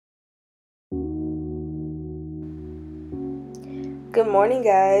Good morning,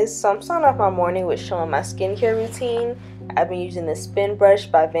 guys. So I'm starting off my morning with showing my skincare routine. I've been using the Spin Brush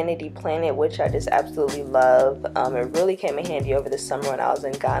by Vanity Planet, which I just absolutely love. It really came in handy over the summer when I was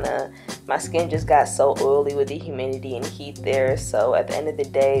in Ghana. My skin just got so oily with the humidity and heat there, so at the end of the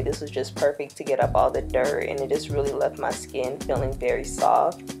day, this was just perfect to get up all the dirt, and it just really left my skin feeling very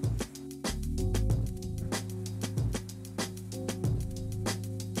soft.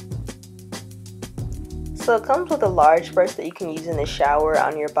 So it comes with a large brush that you can use in the shower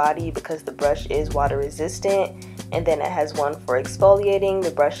on your body because the brush is water resistant, and then it has one for exfoliating. The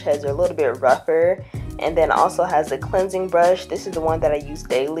brush heads are a little bit rougher, and then also has a cleansing brush. This is the one that I use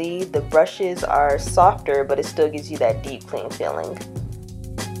daily. The brushes are softer, but it still gives you that deep clean feeling.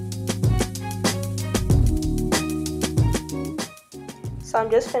 So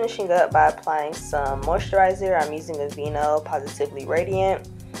I'm just finishing up by applying some moisturizer. I'm using Aveeno Positively Radiant.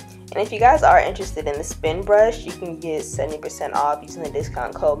 And if you guys are interested in the Spin Brush, you can get 70% off using the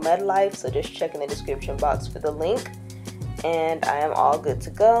discount code MEDLIFE. So just check in the description box for the link. And I am all good to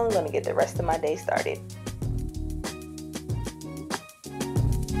go. I'm going to get the rest of my day started.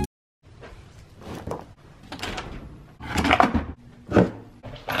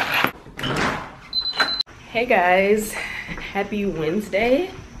 Hey guys, happy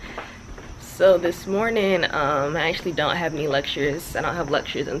Wednesday. So this morning, I actually don't have any lectures. I don't have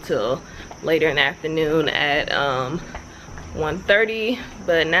lectures until later in the afternoon at 1:30,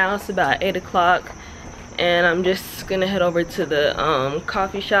 but now it's about 8 o'clock, and I'm just gonna head over to the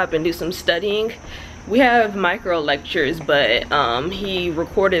coffee shop and do some studying. We have micro lectures, but he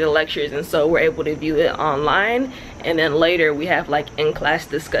recorded the lectures, and so we're able to view it online, and then later we have like in-class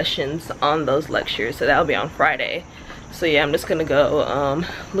discussions on those lectures, so that'll be on Friday. So yeah, I'm just gonna go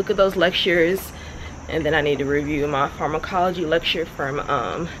look at those lectures, and then I need to review my pharmacology lecture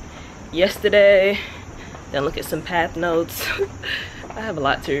from yesterday, then look at some path notes. I have a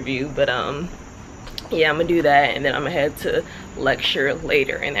lot to review, but yeah, I'm gonna do that, and then I'm gonna head to lecture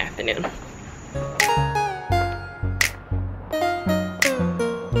later in the afternoon.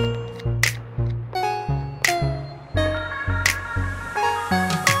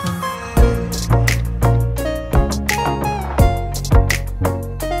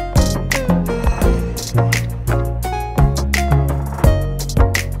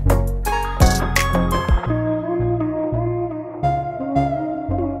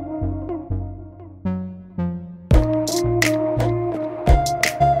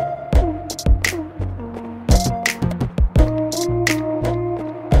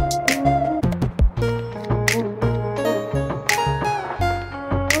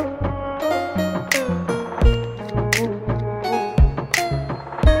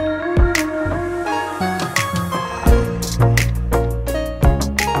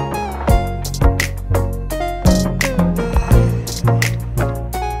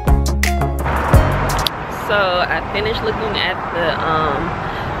 So I finished looking at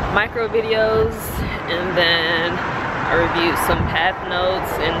the micro videos, and then I reviewed some path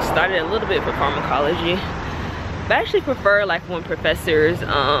notes and started a little bit for pharmacology. But I actually prefer like when professors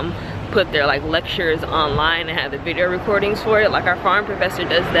put their like lectures online and have the video recordings for it. Like our pharm professor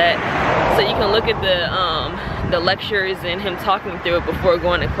does that, so you can look at the lectures and him talking through it before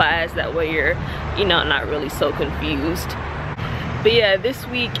going to class. That way you're, you know, not really so confused. But yeah, this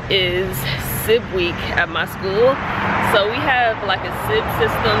week is SIB week at my school. So we have like a SIB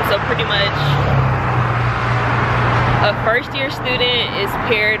system, so pretty much a first year student is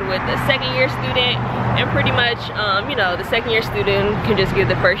paired with a second year student, and pretty much you know, the second year student can just give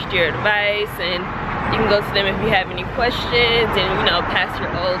the first year advice, and you can go to them if you have any questions, and you know, pass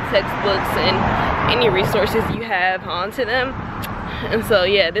your old textbooks and any resources you have on to them. And so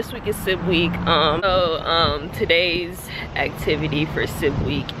yeah, this week is SIB week. Today's activity for SIB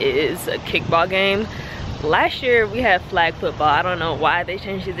week is a kickball game. Last year we had flag football. I don't know why they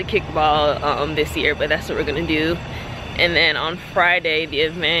changed it to kickball this year, but that's what we're gonna do. And then on Friday, the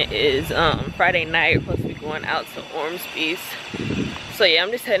event is Friday night. We're supposed to be going out to Ormsby's. So yeah, I'm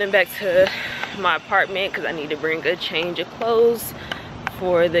just heading back to my apartment because I need to bring a change of clothes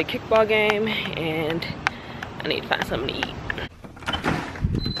for the kickball game, and I need to find something to eat.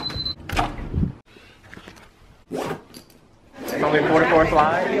 It's only 44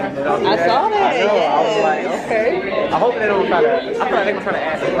 slides. I saw that. I know. Yeah. I was like, okay. I hope they don't try to. I feel like they're gonna try to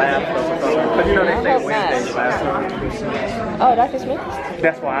add some lab stuff or something. Because you know they say Wednesday's lab. Oh, Dr. Smith?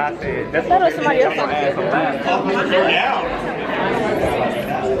 That's why I said. That's That was somebody else. add some lab stuff.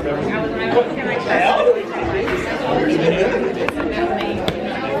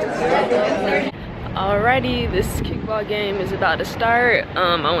 Alrighty, this kickball game is about to start.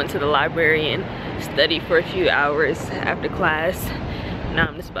 I went to the library and studied for a few hours after class. Now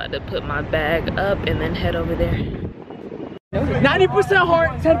I'm just about to put my bag up and then head over there. 90% heart,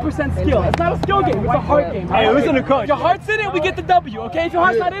 10% skill. It's not a skill game, it's a heart game. Hey, listen to coach. If your heart's in it, we get the W, okay? If your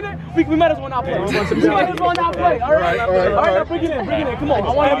heart's not in it, we might as well not play. We might as well not play, alright? Alright, now bring it in, come on.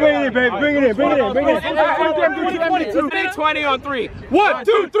 I want to bring it in, baby, bring it in. 20 on 3. 1,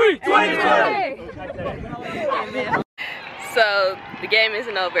 2, 3, 20. So the game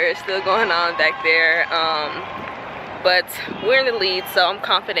isn't over, it's still going on back there. But we're in the lead, so I'm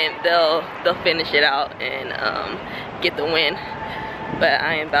confident they'll finish it out and get the win. But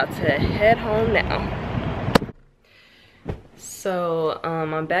I am about to head home now. So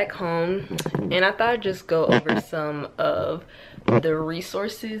I'm back home, and I thought I'd just go over some of the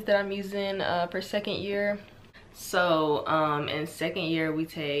resources that I'm using for second year. So in second year we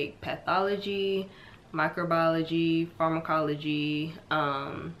take pathology, microbiology, pharmacology,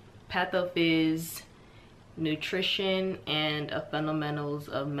 pathophys, nutrition, and a fundamentals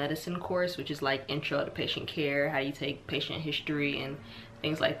of medicine course, which is like intro to patient care, how you take patient history and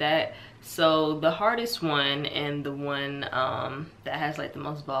things like that. So the hardest one and the one that has like the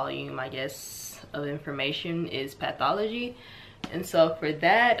most volume, I guess, of information is pathology. And so for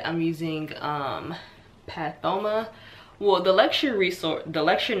that I'm using Pathoma. Well, the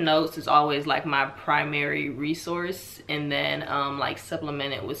lecture notes is always like my primary resource, and then like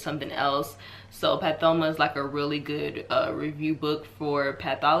supplement it with something else. So Pathoma is like a really good review book for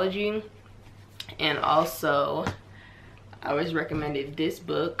pathology. And also I was recommended this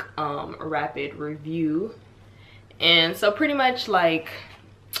book, Rapid Review. And so pretty much like,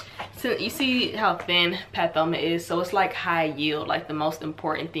 so you see how thin Pathoma is, so it's like high yield, like the most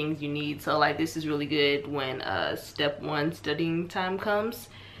important things you need. So like this is really good when step 1 studying time comes.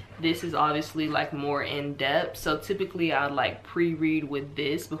 This is obviously like more in depth, so typically I'd like pre-read with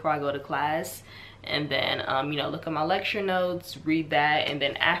this before I go to class, and then you know, look at my lecture notes, read that, and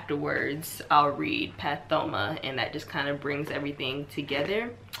then afterwards I'll read Pathoma, and that just kind of brings everything together.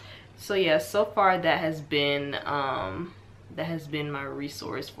 So yeah, so far that has been my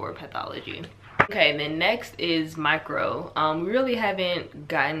resource for pathology. Okay, then next is micro. We really haven't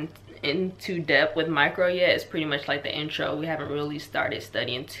gotten into depth with micro yet. It's pretty much like the intro. We haven't really started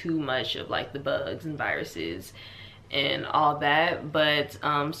studying too much of like the bugs and viruses and all that. But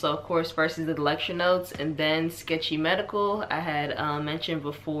so of course first is the lecture notes, and then Sketchy Medical. I had mentioned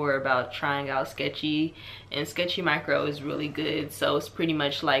before about trying out Sketchy, and Sketchy Micro is really good. So it's pretty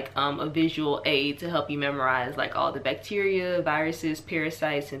much like a visual aid to help you memorize like all the bacteria, viruses,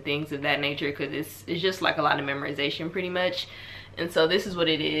 parasites, and things of that nature, because it's just like a lot of memorization pretty much. And so this is what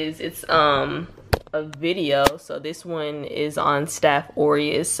it is. It's a video. So this one is on Staph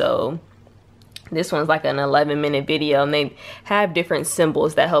aureus. So this one's like an 11-minute video, and they have different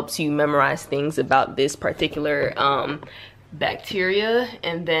symbols that helps you memorize things about this particular bacteria.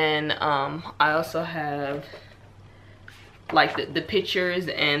 And then I also have like the pictures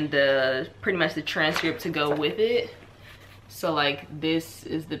and the pretty much the transcript to go with it. So like this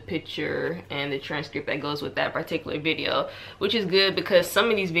is the picture and the transcript that goes with that particular video, which is good because some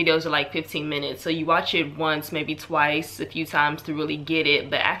of these videos are like 15 minutes. So you watch it once, maybe twice, a few times to really get it.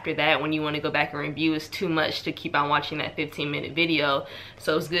 But after that, when you want to go back and review, it's too much to keep on watching that 15-minute video.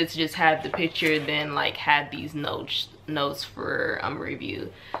 So it's good to just have the picture, then like have these notes for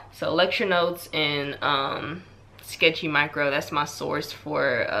review. So lecture notes and Sketchy Micro, that's my source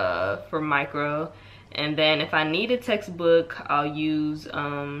for micro. And then if I need a textbook, I'll use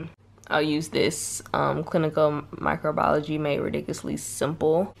this Clinical Microbiology Made Ridiculously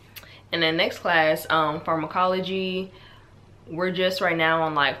Simple. And then next class, pharmacology. We're just right now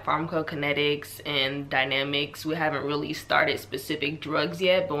on like pharmacokinetics and dynamics. We haven't really started specific drugs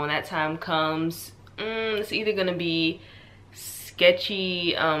yet, but when that time comes, it's either gonna be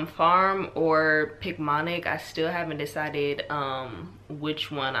Sketchy Pharm or Picmonic. I still haven't decided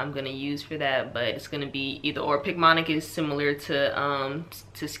which one I'm gonna use for that, but it's gonna be either or. Picmonic is similar to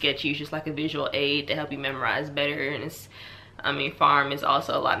Sketchy. It's just like a visual aid to help you memorize better, and it's, I mean, Pharm is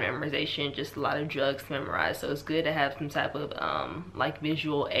also a lot of memorization, just a lot of drugs to memorize. So it's good to have some type of like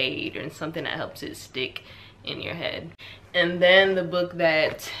visual aid or something that helps it stick in your head. And then the book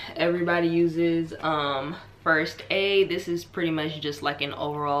that everybody uses, First Aid. This is pretty much just like an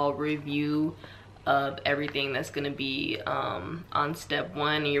overall review of everything that's going to be on step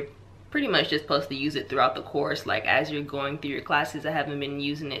 1, and you're pretty much just supposed to use it throughout the course, like as you're going through your classes. I haven't been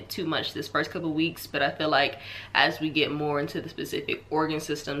using it too much this first couple weeks, but I feel like as we get more into the specific organ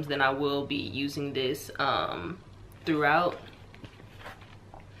systems, then I will be using this throughout.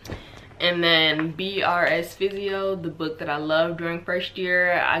 And then BRS Physio, the book that I loved during first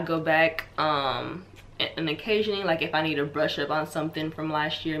year, I go back and occasionally, like if I need to brush up on something from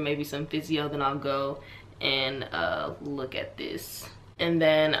last year, maybe some physio, then I'll go and look at this. And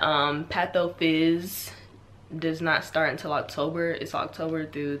then Pathophys does not start until October. It's October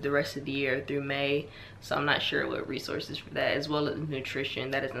through the rest of the year through May, so I'm not sure what resources for that, as well as nutrition.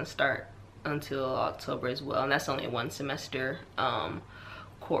 That doesn't start until October as well, and that's only a 1 semester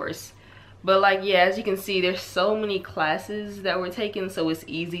course. But like, yeah, as you can see, there's so many classes that we're taking, so it's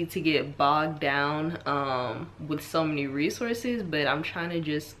easy to get bogged down with so many resources. But I'm trying to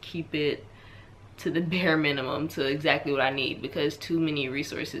just keep it to the bare minimum, to exactly what I need, because too many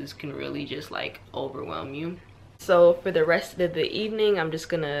resources can really just like overwhelm you. So for the rest of the evening, I'm just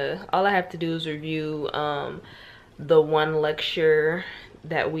gonna, all I have to do is review the one lecture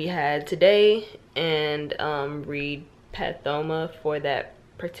that we had today and read Pathoma for that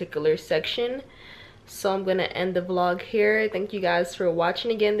particular section. So I'm gonna end the vlog here. Thank you guys for watching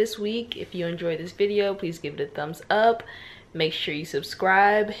again this week. If you enjoyed this video, please give it a thumbs up, make sure you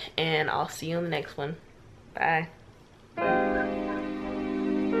subscribe, and I'll see you on the next one. Bye.